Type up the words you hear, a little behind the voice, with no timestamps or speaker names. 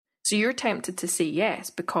So you're tempted to say yes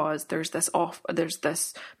because there's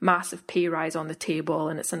this massive pay rise on the table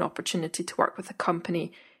and it's an opportunity to work with a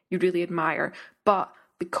company you really admire. But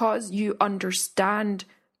because you understand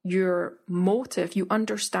your motive, you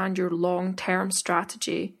understand your long-term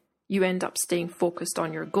strategy, you end up staying focused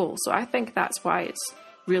on your goal. So I think that's why it's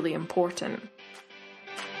really important.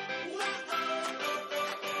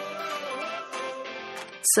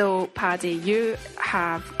 So, Paddy, you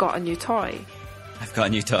have got a new toy. I've got a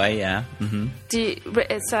new toy, yeah. Mm-hmm.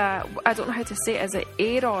 I don't know how to say it. Is it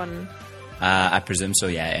Aeron? I presume so,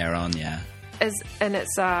 yeah. Aeron, yeah.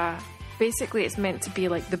 Basically it's meant to be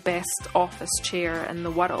like the best office chair in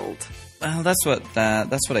the world. Well, that's what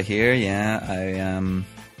I hear, yeah.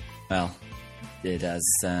 I did as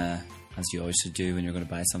you always should do when you're going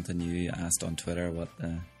to buy something new. You asked on Twitter what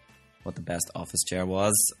the best office chair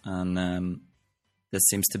was, and this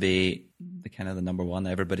seems to be the number one.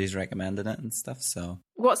 Everybody's recommending it and stuff. So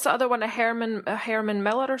what's the other one? A Herman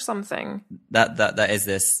Miller or something? That is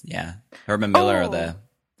this, yeah. Herman Miller they're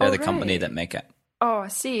the company that make it. Oh, I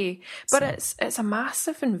see. But it's a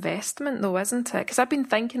massive investment though, isn't it? Because I've been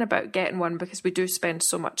thinking about getting one because we do spend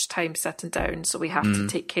so much time sitting down, so we have to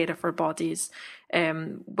take care of our bodies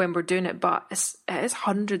when we're doing it. But it is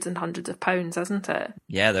hundreds and hundreds of pounds, isn't it?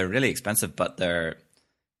 Yeah, they're really expensive, but they're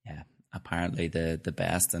apparently the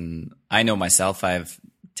best. And I know myself, I have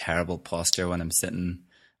terrible posture when I'm sitting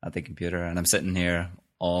at the computer, and I'm sitting here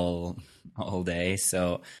all day.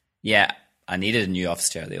 So yeah, I needed a new office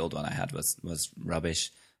chair. The old one I had was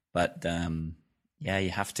rubbish. But you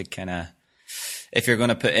have to if you're going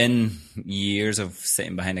to put in years of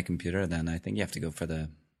sitting behind a computer, then I think you have to go for the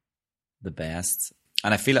best.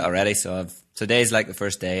 And I feel it already. So today's like the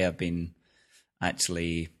first day I've been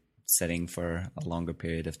actually sitting for a longer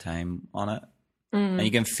period of time on it. And you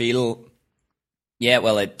can feel,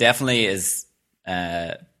 it definitely is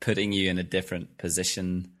putting you in a different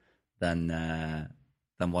position than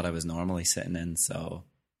what I was normally sitting in. So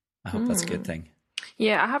I hope that's a good thing.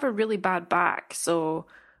 Yeah, I have a really bad back, so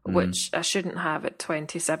which I shouldn't have at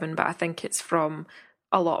 27, but I think it's from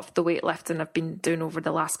a lot of the weightlifting I've been doing over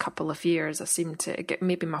the last couple of years. I seem to get,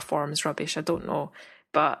 maybe my form's rubbish, I don't know.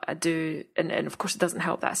 But I do, and of course it doesn't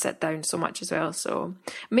help that I sit down so much as well. So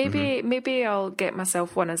maybe I'll get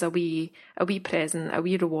myself one as a wee present, a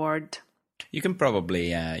wee reward. You can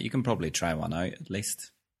probably try one out at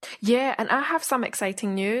least. Yeah, and I have some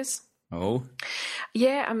exciting news. Oh.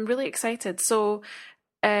 Yeah, I'm really excited. So,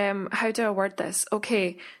 how do I word this?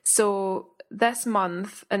 Okay, so this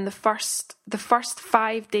month, in the first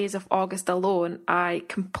 5 days of August alone, I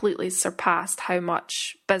completely surpassed how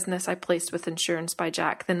much business I placed with Insurance by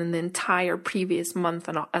Jack than in the entire previous month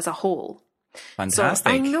as a whole. Fantastic.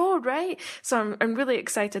 So, I know, right? So I'm really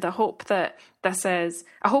excited. I hope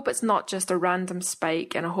it's not just a random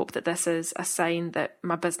spike, and I hope that this is a sign that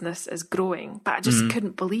my business is growing. But I just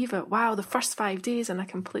couldn't believe it. Wow, the first 5 days and I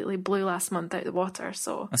completely blew last month out of the water.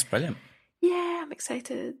 So that's brilliant. Yeah, I'm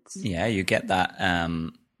excited. Yeah, you get that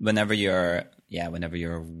whenever you're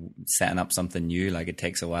setting up something new, like it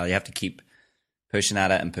takes a while. You have to keep pushing at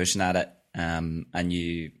it,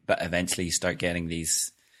 but eventually you start getting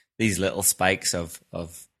these little spikes of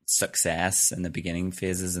success in the beginning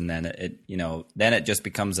phases, and then it just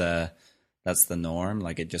becomes that's the norm.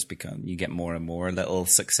 Like you get more and more little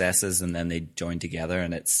successes, and then they join together,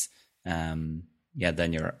 and it's then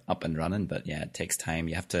you're up and running. But yeah, it takes time.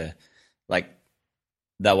 You have to,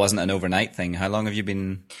 that wasn't an overnight thing. How long have you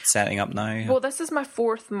been setting up now? Well, this is my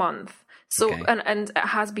 4th month. So, okay. and it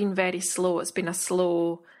has been very slow. It's been a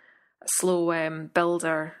slow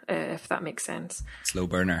builder, if that makes sense. Slow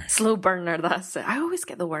burner, that's it. I always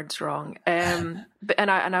get the words wrong. But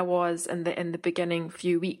I was in the beginning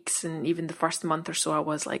few weeks, and even the first month or so, I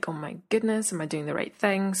was like, oh my goodness, am I doing the right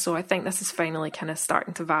thing? So I think this is finally kind of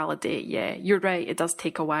starting to validate, yeah, you're right, it does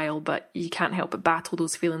take a while, but you can't help but battle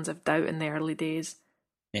those feelings of doubt in the early days.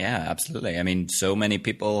 Yeah, absolutely. I mean, so many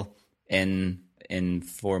people in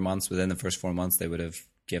 4 months, within the first 4 months, they would have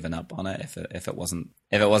given up on it if it wasn't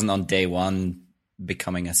on day one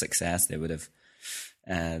becoming a success. They would have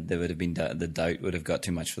been, the doubt would have got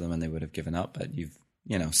too much for them, and they would have given up. But you've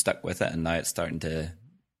stuck with it, and now it's starting to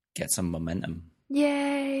get some momentum.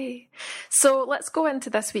 Yay! So let's go into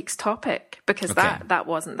this week's topic, because that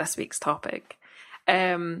wasn't this week's topic.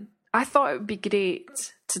 I thought it would be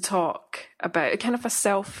great to talk about kind of a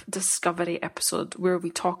self-discovery episode where we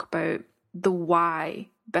talk about the why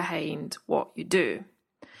behind what you do.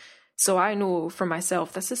 So I know for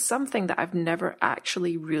myself, this is something that I've never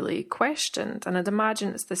actually really questioned. And I'd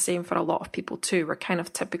imagine it's the same for a lot of people too. We're kind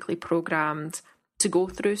of typically programmed to go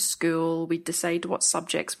through school. We decide what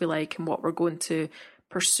subjects we like and what we're going to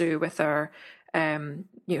pursue with our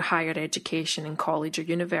higher education in college or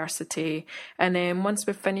university. And then once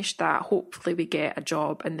we've finished that, hopefully we get a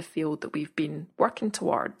job in the field that we've been working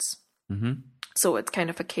towards. Mm-hmm. So it's kind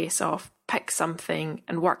of a case of pick something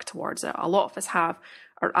and work towards it. A lot of us have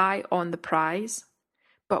our eye on the prize,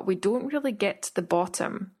 but we don't really get to the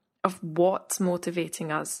bottom of what's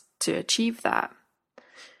motivating us to achieve that.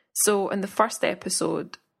 So in the first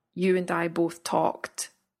episode, you and I both talked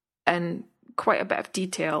in quite a bit of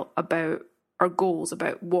detail about our goals,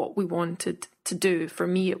 about what we wanted to do. For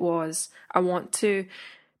me, it was, I want to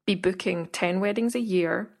be booking 10 weddings a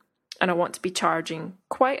year, and I want to be charging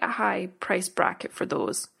quite a high price bracket for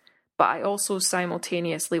those. But I also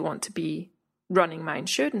simultaneously want to be running my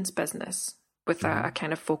insurance business with a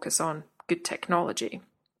kind of focus on good technology.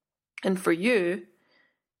 And for you,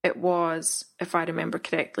 it was, if I remember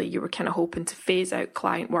correctly, you were kind of hoping to phase out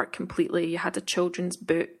client work completely. You had a children's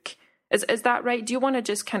book. Is that right? Do you want to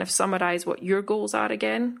just kind of summarize what your goals are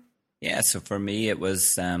again? Yeah, so for me, it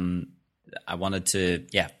was, I wanted to,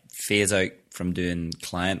 phase out from doing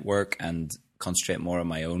client work and concentrate more on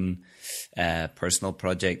my own personal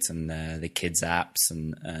projects and the kids' apps.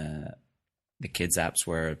 And the kids' apps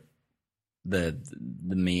were the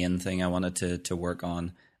main thing I wanted to work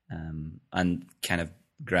on, and kind of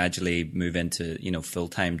gradually move into,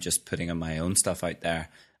 full-time, just putting on my own stuff out there,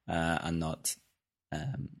 and not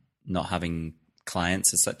having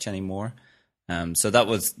clients as such anymore. So that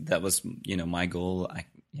was my goal. I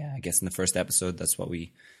guess in the first episode, that's what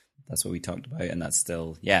we talked about, and that's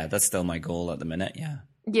still my goal at the minute.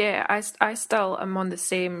 Yeah, I still am on the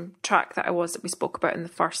same track that we spoke about in the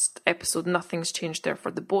first episode. Nothing's changed there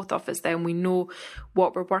for the both of us. Then we know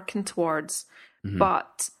what we're working towards,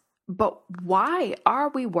 but why are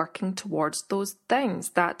we working towards those things?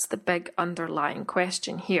 That's the big underlying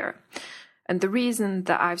question here. And the reason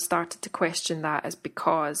that I've started to question that is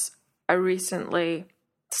because I recently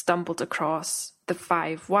stumbled across the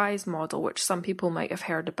 5 Whys model, which some people might have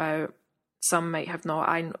heard about, some might have not.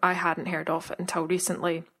 I hadn't heard of it until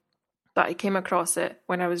recently, but I came across it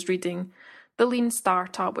when I was reading The Lean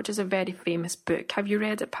Startup, which is a very famous book. Have you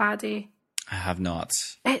read it, Paddy? I have not.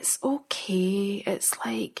 It's okay. It's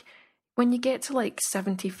like when you get to like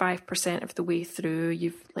 75% of the way through,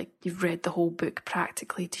 you've read the whole book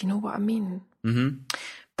practically. Do you know what I mean? Mm-hmm.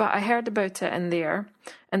 But I heard about it in there,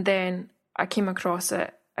 and then I came across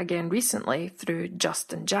it again recently through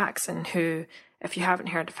Justin Jackson, who, if you haven't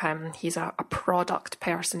heard of him, he's a product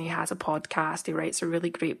person. He has a podcast. He writes a really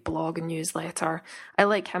great blog and newsletter. I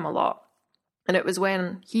like him a lot. And it was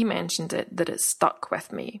when he mentioned it that it stuck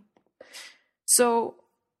with me. So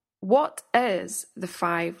what is the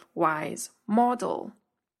 5 Whys model?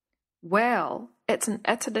 Well, it's an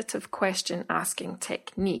iterative question asking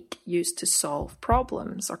technique used to solve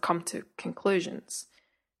problems or come to conclusions.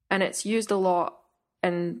 And it's used a lot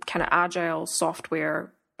in kind of agile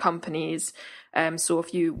software companies. So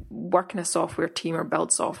if you work in a software team or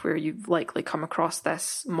build software, you've likely come across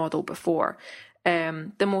this model before.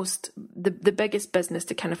 The biggest business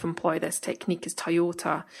to kind of employ this technique is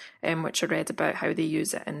Toyota, which I read about how they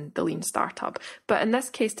use it in the Lean Startup. But in this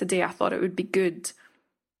case today, I thought it would be good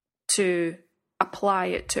to apply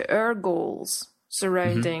it to our goals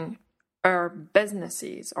surrounding our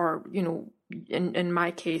businesses, or, in my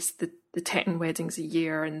case, the 10 weddings a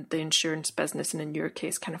year and the insurance business, and in your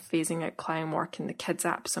case, kind of phasing out client work and the kids'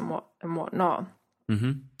 apps and whatnot.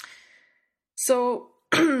 Mm-hmm. So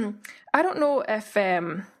I don't know if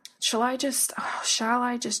shall I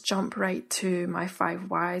just jump right to my 5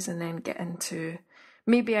 Whys and then get into?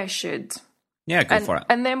 Maybe I should. Yeah, go for it.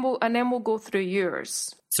 And then we'll go through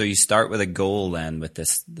yours. So you start with a goal then with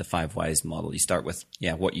the 5 Whys model. You start with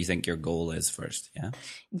what you think your goal is first. Yeah.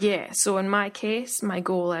 Yeah. So in my case, my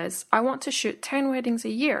goal is I want to shoot 10 weddings a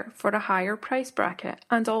year for a higher price bracket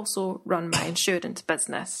and also run my insurance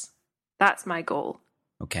business. That's my goal.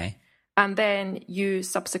 Okay. And then you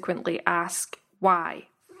subsequently ask why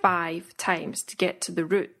 5 times to get to the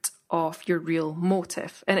root of your real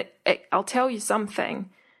motive. And I'll tell you something.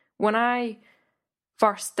 When I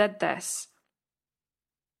first did this,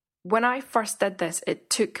 it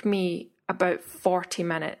took me about 40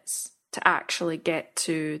 minutes to actually get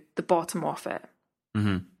to the bottom of it.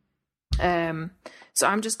 Mm-hmm. So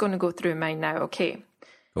I'm just going to go through mine now, okay?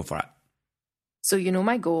 Go for it. So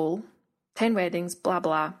my goal, 10 weddings, blah,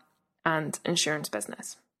 blah, and insurance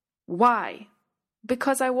business. Why?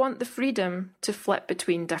 Because I want the freedom to flip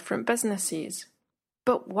between different businesses.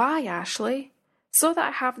 But why, Ashley? So that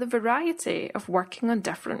I have the variety of working on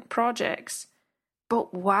different projects.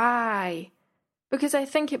 But why? Because I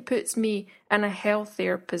think it puts me in a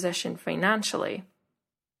healthier position financially.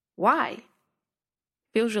 Why?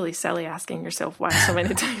 Feels really silly asking yourself why so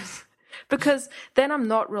many times. Because then I'm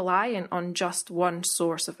not reliant on just one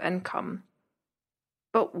source of income.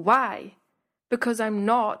 But why? Because I'm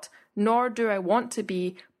not, nor do I want to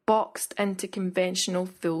be, boxed into conventional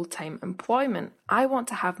full-time employment. I want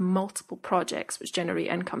to have multiple projects which generate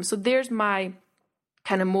income. So there's my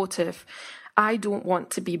kind of motive. I don't want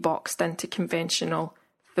to be boxed into conventional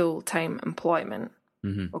full-time employment.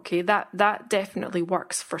 Mm-hmm. Okay, that definitely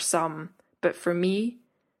works for some, but for me,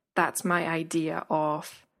 that's my idea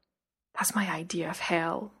of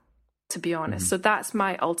hell, to be honest. Mm-hmm. So that's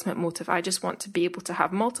my ultimate motive. I just want to be able to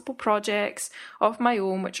have multiple projects of my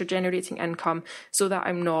own which are generating income, so that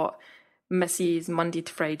I'm not Mrs. Monday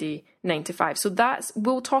to Friday 9 to 5. So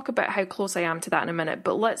we'll talk about how close I am to that in a minute,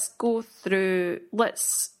 but let's go through,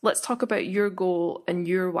 let's talk about your goal and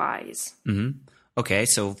your whys. Mm-hmm. Okay,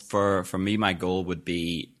 so for me, my goal would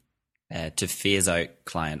be to phase out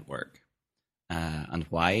client work. And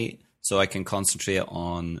why? So I can concentrate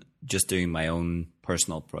on just doing my own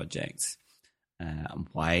personal projects. And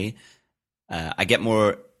why? I get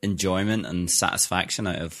more enjoyment and satisfaction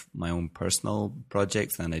out of my own personal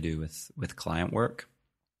projects than I do with client work.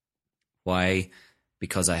 Why?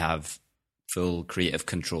 Because I have full creative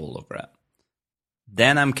control over it.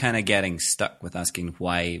 Then I'm kind of getting stuck with asking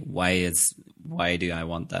why do I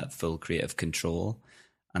want that full creative control?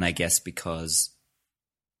 And I guess because,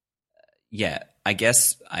 I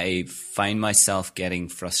guess I find myself getting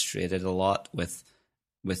frustrated a lot with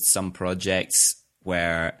some projects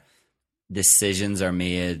where decisions are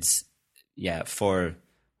made, for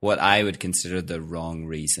what I would consider the wrong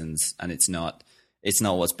reasons, and it's not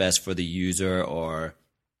what's best for the user or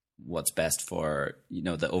what's best for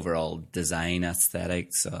the overall design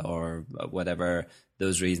aesthetics or whatever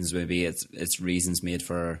those reasons may be. It's reasons made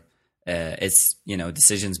for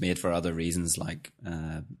decisions made for other reasons, like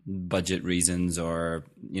budget reasons or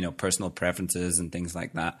personal preferences and things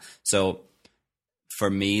like that. So for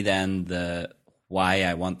me, then, the why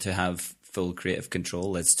I want to have full creative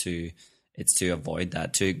control is to avoid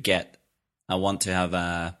that. I want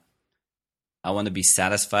to be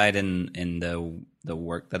satisfied in the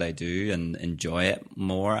work that I do and enjoy it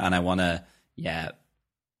more, and I want to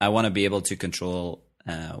be able to control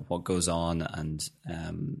what goes on and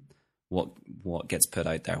what gets put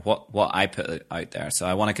out there, what I put out there. So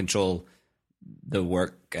I want to control the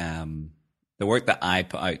work that I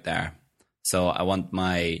put out there. So I want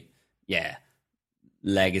my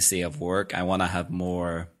legacy of work. I want to have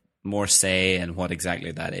more say in what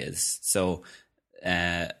exactly that is. So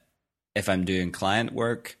if I'm doing client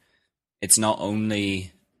work, it's not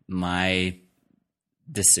only my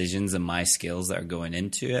decisions and my skills that are going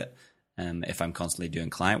into it. If I'm constantly doing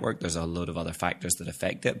client work, there's a load of other factors that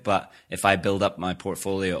affect it. But if I build up my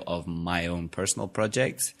portfolio of my own personal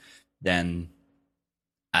projects, then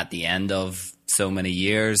at the end of so many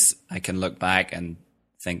years, I can look back and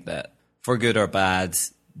think that, for good or bad,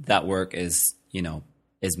 that work is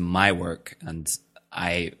my work, and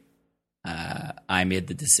I made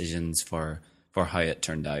the decisions for how it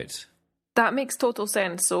turned out. That makes total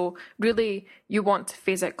sense. So really, you want to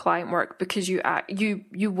phase out client work because you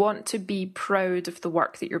want to be proud of the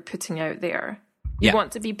work that you're putting out there. You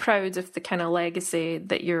want to be proud of the kind of legacy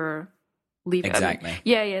that you're leaving. Exactly.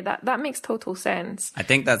 That makes total sense. I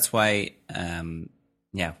think that's why.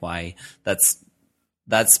 Why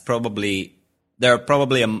that's probably. There are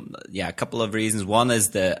probably a couple of reasons. One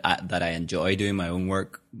is that I enjoy doing my own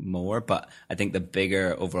work more, but I think the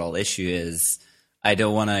bigger overall issue is I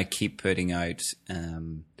don't want to keep putting out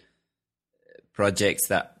projects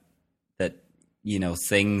that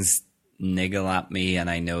things niggle at me, and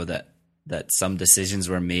I know that some decisions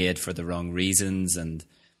were made for the wrong reasons, and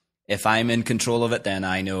if I'm in control of it, then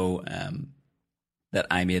I know that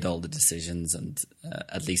I made all the decisions, and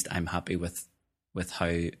at least I'm happy with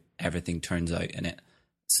how everything turns out in it.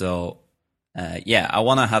 So I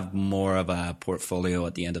want to have more of a portfolio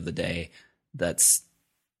at the end of the day that's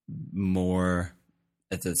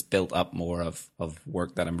built up more of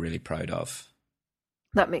work that I'm really proud of.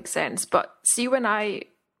 That makes sense. But see, when I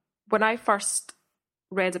first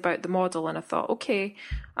read about the model and I thought, okay,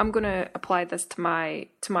 I'm going to apply this to my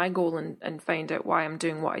goal and find out why I'm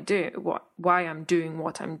doing what I do, why I'm doing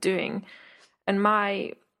what I'm doing. And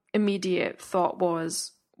my immediate thought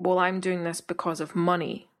was, well, I'm doing this because of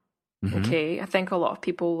money. Mm-hmm. Okay, I think a lot of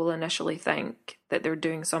people will initially think that they're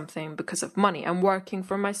doing something because of money. I'm working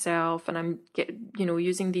for myself and I'm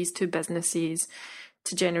using these two businesses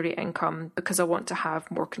to generate income because I want to have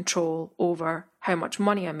more control over how much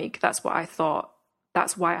money I make. That's what I thought.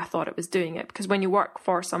 That's why I thought it was doing it. Because when you work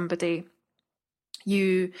for somebody,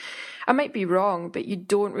 I might be wrong, but you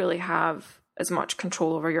don't really have as much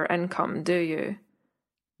control over your income, do you?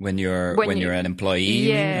 When you're an employee,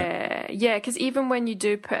 you mean? Yeah, because even when you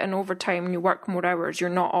do put in overtime and you work more hours, you're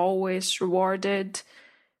not always rewarded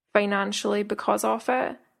financially because of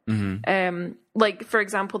it. Mm-hmm. Like, for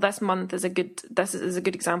example, this is a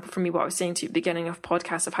good example for me. What I was saying to you at the beginning of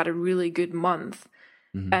podcast, I've had a really good month,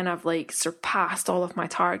 and I've like surpassed all of my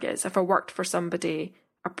targets. If I worked for somebody,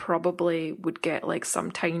 I probably would get like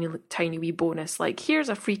some tiny wee bonus, like here's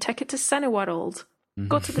a free ticket to Cineworld.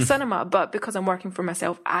 Go to the cinema. But because I'm working for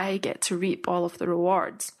myself, I get to reap all of the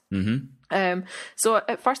rewards. So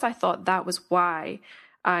at first I thought that was why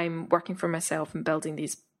I'm working for myself and building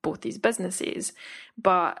both these businesses.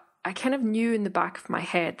 But I kind of knew in the back of my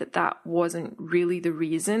head that wasn't really the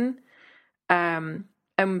reason. And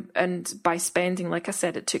by spending, like I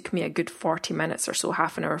said, it took me a good 40 minutes or so,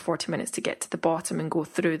 half an hour, 40 minutes to get to the bottom and go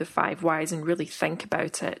through the 5 whys and really think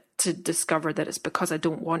about it, to discover that it's because I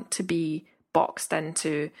don't want to be boxed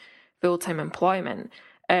into full-time employment.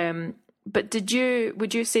 But would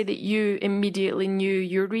you say that you immediately knew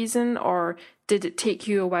your reason, or did it take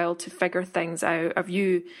you a while to figure things out? Have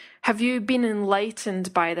you been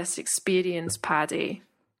enlightened by this experience, Paddy?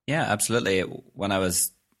 Yeah, absolutely. When I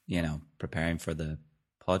was, preparing for the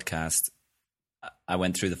podcast, I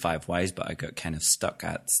went through the 5 whys, but I got kind of stuck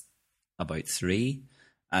at about 3.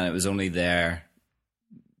 And it was only there,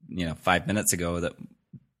 5 minutes ago that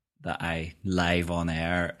I, live on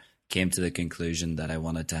air, came to the conclusion that I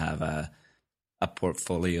wanted to have a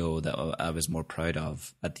portfolio that I was more proud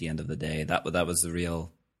of at the end of the day. That was the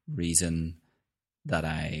real reason that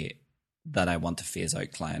I want to phase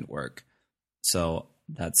out client work. So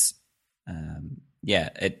that's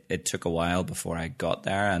it took a while before I got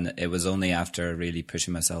there, and it was only after really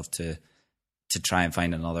pushing myself to try and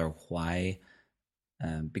find another why.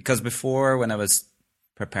 Because before, when I was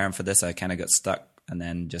preparing for this, I kind of got stuck and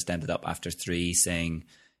then just ended up after 3 saying,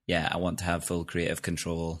 yeah, I want to have full creative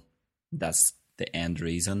control. That's the end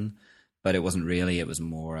reason. But it wasn't really. It was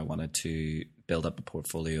more I wanted to build up a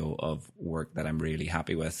portfolio of work that I'm really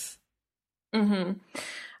happy with.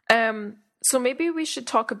 So maybe we should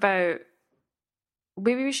talk about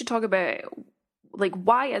like,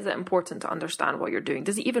 why is it important to understand what you're doing?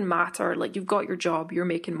 Does it even matter? Like, you've got your job, you're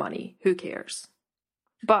making money. Who cares?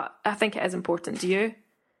 But I think it is important. Do you?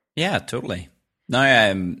 Yeah, totally. Now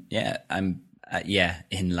I'm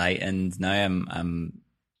enlightened. Now I'm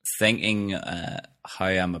thinking how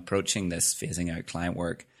I'm approaching this phasing out client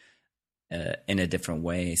work in a different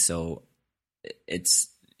way. So it's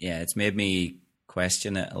made me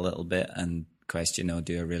question it a little bit and question,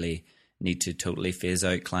 do I really need to totally phase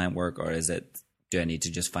out client work, or do I need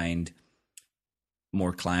to just find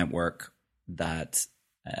more client work that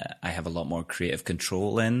I have a lot more creative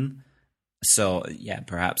control in? So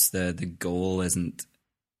perhaps the goal isn't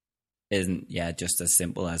just as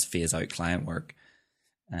simple as phase out client work,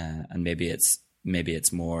 and maybe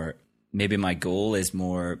my goal is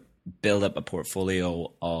more build up a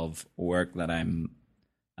portfolio of work that I'm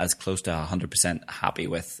as close to 100% happy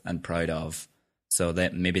with and proud of, so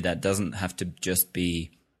that maybe that doesn't have to just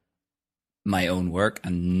be my own work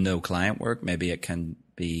and no client work. Maybe it can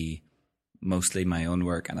be mostly my own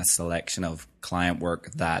work and a selection of client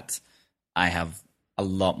work that I have a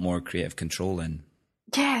lot more creative control in.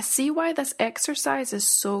 Yeah, see why this exercise is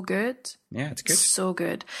so good? Yeah, it's good. So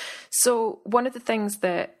good. So one of the things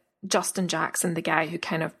that Justin Jackson, the guy who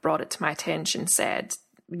kind of brought it to my attention, said,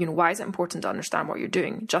 why is it important to understand what you're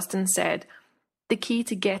doing? Justin said, the key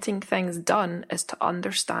to getting things done is to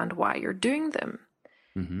understand why you're doing them.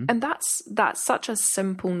 Mm-hmm. And that's such a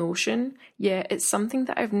simple notion, yet it's something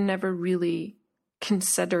that I've never really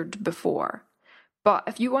considered before. But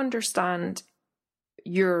if you understand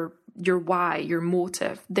your why, your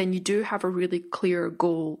motive, then you do have a really clear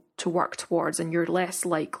goal to work towards, and you're less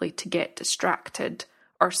likely to get distracted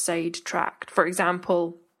or sidetracked. For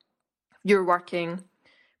example, if you're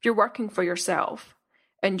working for yourself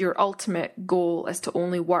and your ultimate goal is to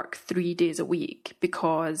only work 3 days a week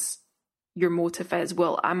because your motive is,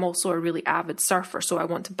 well, I'm also a really avid surfer, so I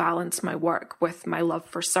want to balance my work with my love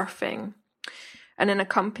for surfing. And in a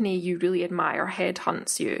company you really admire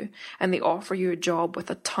headhunts you, and they offer you a job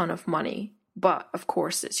with a ton of money. But of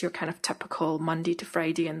course, it's your kind of typical Monday to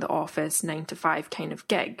Friday in the office, 9 to 5 kind of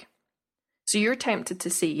gig. So you're tempted to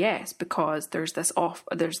say yes because there's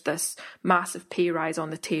this massive pay rise on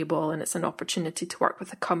the table, and it's an opportunity to work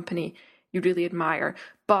with a company you really admire.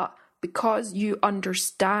 But because you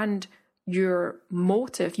understand your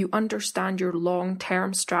motive, you understand your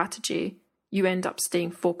long-term strategy, you end up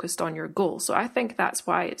staying focused on your goal. So I think that's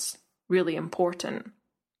why it's really important.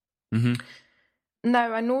 Mm-hmm.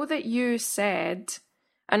 Now, I know that you said,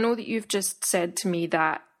 I know that you've just said to me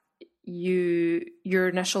that your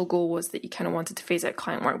initial goal was that you kind of wanted to phase out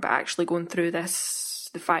client work, but actually going through this,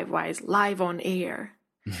 the 5 Whys live on air,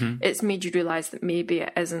 it's made you realize that maybe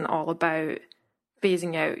it isn't all about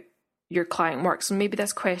phasing out your client work. So maybe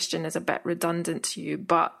this question is a bit redundant to you,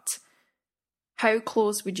 but how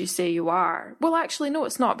close would you say you are? Well, actually, no,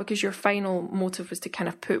 it's not, because your final motive was to kind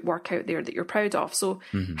of put work out there that you're proud of. So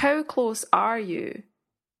how close are you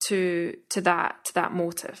to that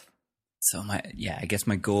motive? So I guess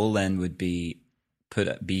my goal then would be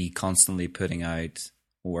constantly putting out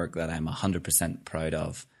work that I'm 100% proud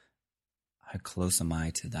of. How close am I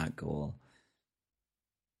to that goal?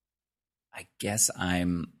 I guess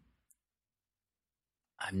I'm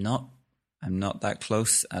not that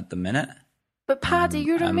close at the minute. But Paddy,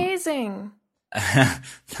 you're amazing.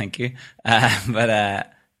 Thank you.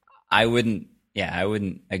 But I wouldn't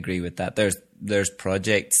agree with that. There's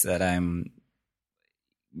projects that I'm,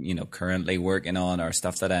 currently working on, or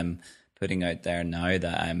stuff that I'm putting out there now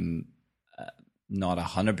that I'm not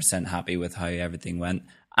 100% happy with how everything went.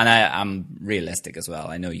 And I'm realistic as well.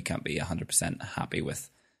 I know you can't be 100% happy with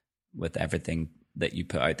everything that you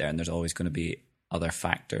put out there, and there's always going to be other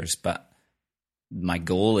factors. But my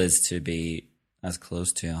goal is to be as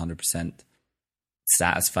close to 100%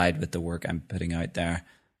 satisfied with the work I'm putting out there.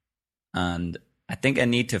 And I think I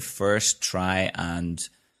need to first try and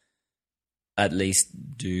at least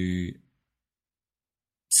do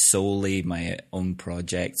solely my own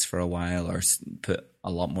projects for a while, or put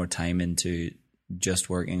a lot more time into just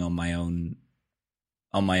working on my own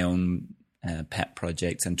pet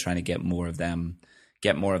projects and trying to get more of them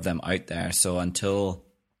out there. So until,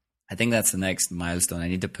 I think that's the next milestone, I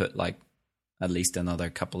need to put like at least another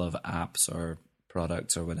couple of apps or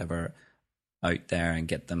products or whatever out there and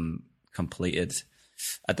get them completed.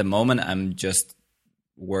 At the moment, I'm just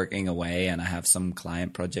working away, and I have some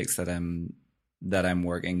client projects that I'm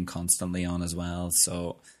working constantly on as well.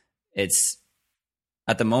 So it's,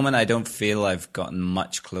 at the moment, I don't feel I've gotten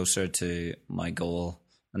much closer to my goal,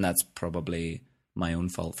 and that's probably my own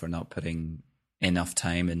fault for not putting enough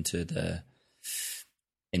time into the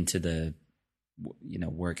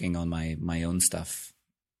working on my own stuff.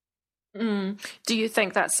 Do you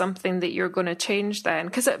think that's something that you're going to change then?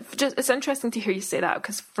 Because it's interesting to hear you say that,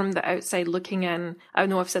 because from the outside looking in, I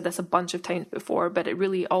know I've said this a bunch of times before, but it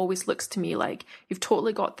really always looks to me like you've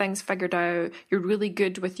totally got things figured out. You're really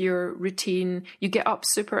good with your routine. You get up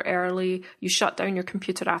super early. You shut down your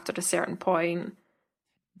computer after a certain point.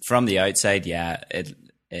 From the outside, yeah,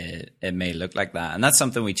 it may look like that. And that's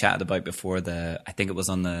something we chatted about before I think it was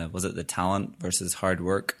on the talent versus hard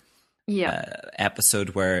work episode,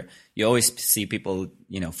 where you always see people,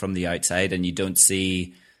 from the outside, and you don't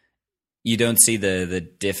see the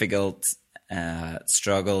difficult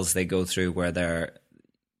struggles they go through, where they're,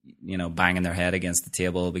 banging their head against the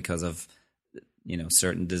table because of,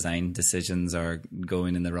 certain design decisions are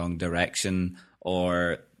going in the wrong direction,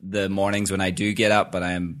 or the mornings when I do get up, but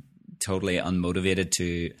I'm totally unmotivated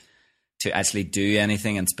to actually do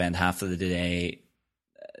anything, and spend half of the day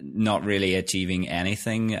not really achieving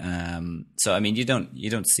anything. So I mean, you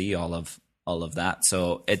don't see all of that.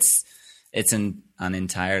 So it's an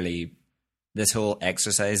entirely, this whole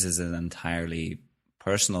exercise is an entirely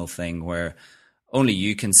personal thing, where only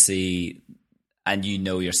you can see, and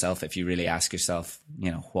yourself, if you really ask yourself,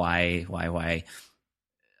 why,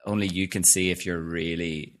 only you can see if you're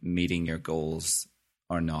really meeting your goals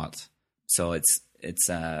or not. So it's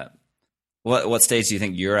what stage do you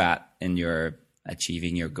think you're at in your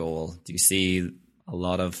achieving your goal? Do you see a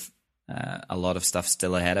lot of stuff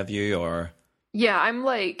still ahead of you, or? Yeah,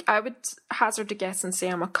 I would hazard a guess and say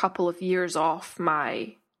I'm a couple of years off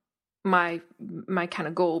my kind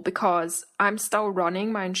of goal, because I'm still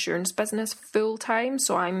running my insurance business full time.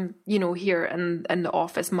 So I'm, here in the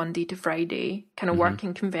office Monday to Friday, kind of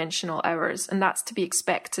working conventional hours. And that's to be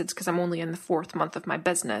expected, because I'm only in the 4th month of my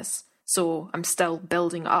business. So I'm still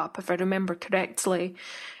building up. If I remember correctly,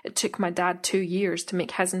 it took my dad 2 years to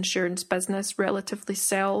make his insurance business relatively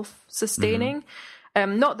self-sustaining.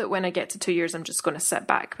 Not that when I get to 2 years, I'm just going to sit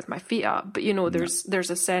back with my feet up. But, there's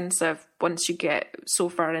a sense of, once you get so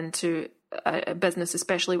far into a business,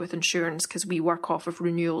 especially with insurance, because we work off of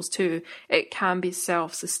renewals too, it can be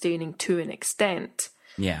self-sustaining to an extent.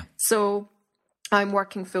 Yeah. So I'm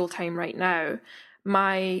working full-time right now.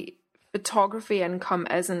 My photography income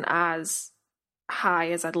isn't as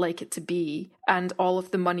high as I'd like it to be, and all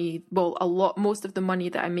of the money, most of the money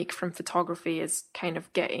that I make from photography is kind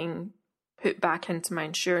of getting put back into my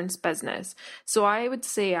insurance business. So I would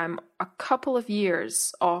say I'm a couple of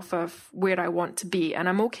years off of where I want to be, and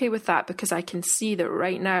I'm okay with that because I can see that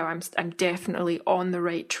right now I'm definitely on the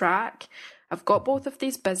right track. I've got both of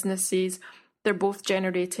these businesses. They're both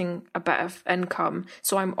generating a bit of income,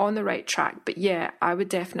 so I'm on the right track. But yeah, I would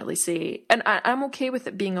definitely say, and I'm okay with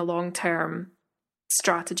it being a long-term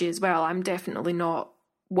strategy as well. I'm definitely not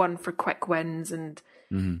one for quick wins and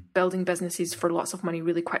building businesses for lots of money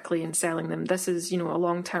really quickly and selling them. This is, a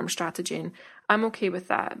long-term strategy, and I'm okay with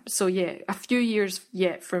that. So yeah, a few years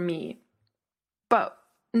yet for me. But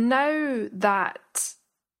now that,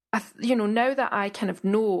 now that I kind of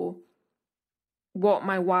know what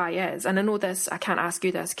my why is, and I know this, I can't ask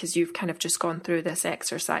you this because you've kind of just gone through this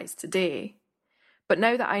exercise today, but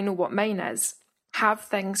now that I know what mine is, have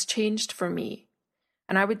things changed for me?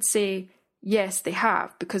 And I would say, yes, they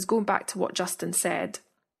have, because going back to what Justin said,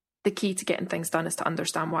 the key to getting things done is to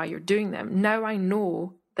understand why you're doing them. Now I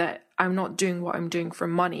know that I'm not doing what I'm doing for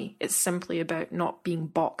money. It's simply about not being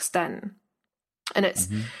boxed in. And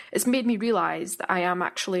it's made me realise that I am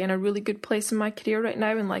actually in a really good place in my career right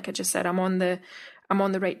now. And like I just said, I'm on the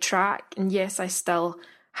right track. And yes, I still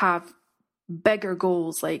have bigger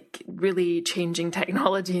goals, like really changing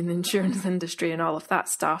technology in the insurance industry and all of that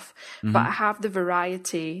stuff. But I have the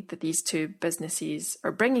variety that these two businesses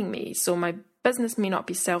are bringing me. So my business may not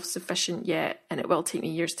be self-sufficient yet, and it will take me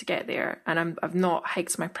years to get there. And I've not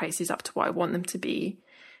hiked my prices up to what I want them to be,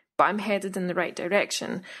 but I'm headed in the right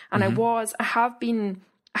direction. And I have been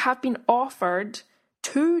offered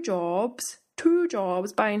two jobs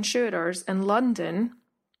by insurers in London.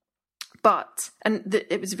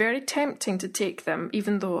 It was very tempting to take them,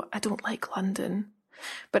 even though I don't like London.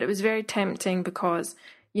 But it was very tempting because,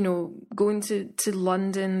 going to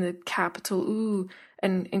London, the capital,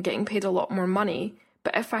 and getting paid a lot more money.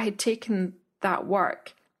 But if I had taken that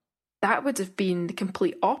work, that would have been the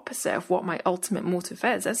complete opposite of what my ultimate motive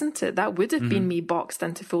is, isn't it? That would have been me boxed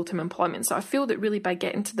into full-time employment. So I feel that really by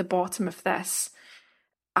getting to the bottom of this,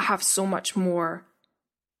 I have so much more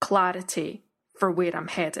clarity for where I'm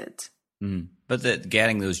headed. But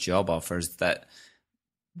getting those job offers, that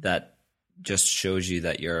just shows you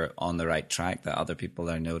that you're on the right track, that other people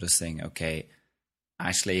are noticing, okay,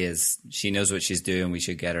 Ashley she knows what she's doing, we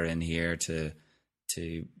should get her in here to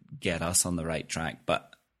get us on the right track. But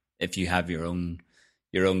if you have your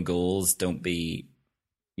own goals, don't be,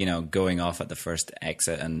 going off at the first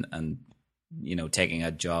exit and taking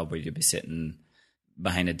a job where you'll be sitting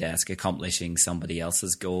behind a desk accomplishing somebody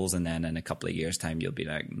else's goals, and then in a couple of years' time you'll be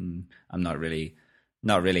like, I'm not really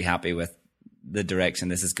happy with the direction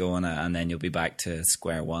this is going, and then you'll be back to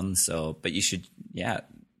square one. So, but you should,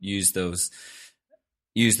 use those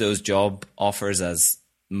job offers as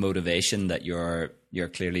motivation that you're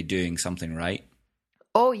clearly doing something right.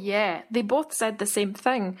 Oh yeah, they both said the same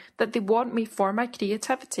thing, that they want me for my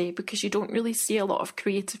creativity, because you don't really see a lot of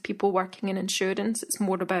creative people working in insurance. It's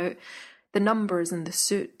more about the numbers and the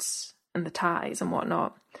suits and the ties and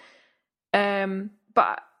whatnot.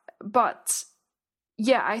 But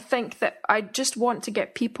yeah, I think that I just want to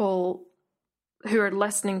get people who are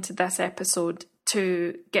listening to this episode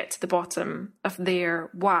to get to the bottom of their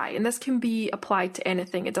why. And this can be applied to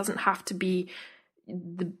anything. It doesn't have to be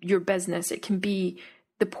your business. It can be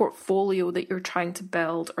the portfolio that you're trying to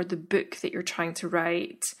build or the book that you're trying to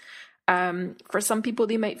write. For some people,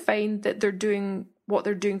 they might find that they're doing what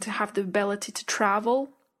they're doing to have the ability to travel,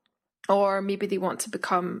 or maybe they want to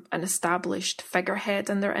become an established figurehead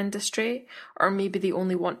in their industry, or maybe they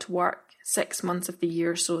only want to work 6 months of the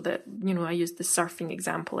year so that, I used the surfing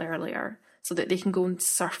example earlier, so that they can go and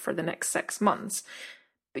surf for the next 6 months.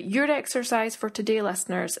 But your exercise for today,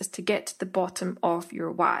 listeners, is to get to the bottom of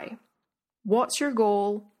your why. What's your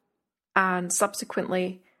goal? And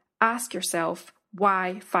subsequently ask yourself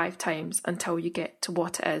why 5 times until you get to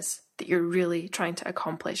what it is that you're really trying to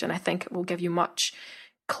accomplish. And I think it will give you much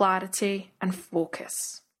clarity and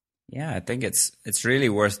focus. Yeah, I think it's really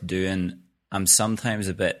worth doing. I'm sometimes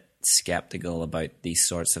a bit skeptical about these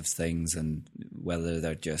sorts of things and whether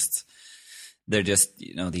they're just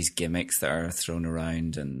these gimmicks that are thrown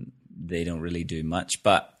around and they don't really do much.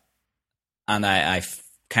 And I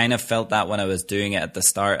kind of felt that when I was doing it at the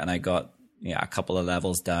start, and I got a couple of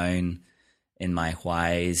levels down in my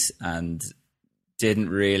whys and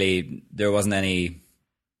there wasn't any,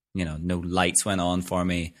 no lights went on for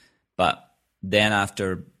me. But then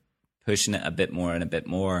after pushing it a bit more and a bit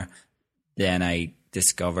more, then I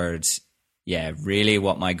discovered, really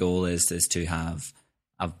what my goal is to have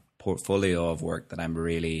a portfolio of work that I'm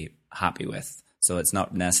really happy with. So it's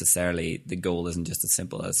not necessarily, the goal isn't just as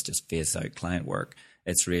simple as just phase out client work.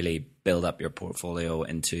 It's really build up your portfolio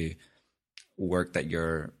into work that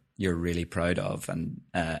you're really proud of, and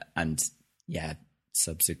yeah,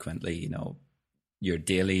 subsequently, you know,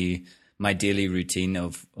 my daily routine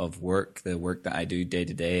of work, the work that I do day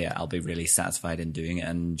to day, I'll be really satisfied in doing it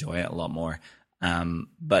and enjoy it a lot more.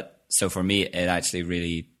 But so for me, it actually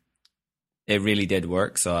really did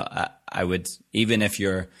work. So I would, even if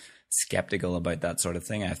you're skeptical about that sort of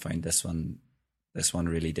thing, I find this one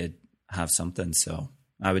really did have something. So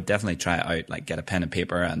I would definitely try it out, like get a pen and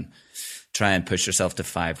paper and try and push yourself to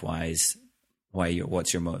 5 whys.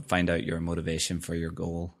 Find out your motivation for your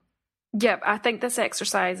goal. Yep, I think this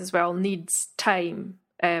exercise as well needs time.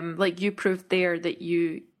 Like you proved there that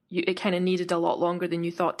you it kind of needed a lot longer than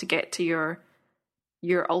you thought to get to your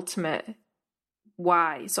ultimate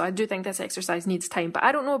why. So I do think this exercise needs time. But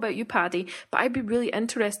I don't know about you, Paddy, but I'd be really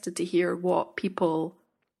interested to hear what people's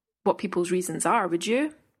reasons are. Would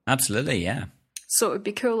you? Absolutely, yeah. So it would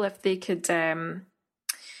be cool if they could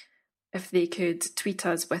tweet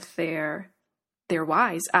us with their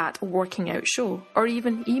whys at Working Out Show, or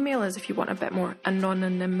even email us if you want a bit more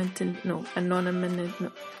anonymity.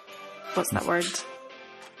 What's that word?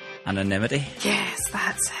 Anonymity? Yes,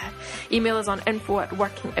 that's it. Email us on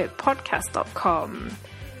info@workingoutpodcast.com.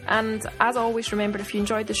 And as always, remember, if you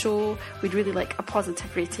enjoyed the show, we'd really like a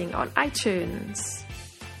positive rating on iTunes.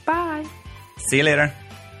 Bye. See you later.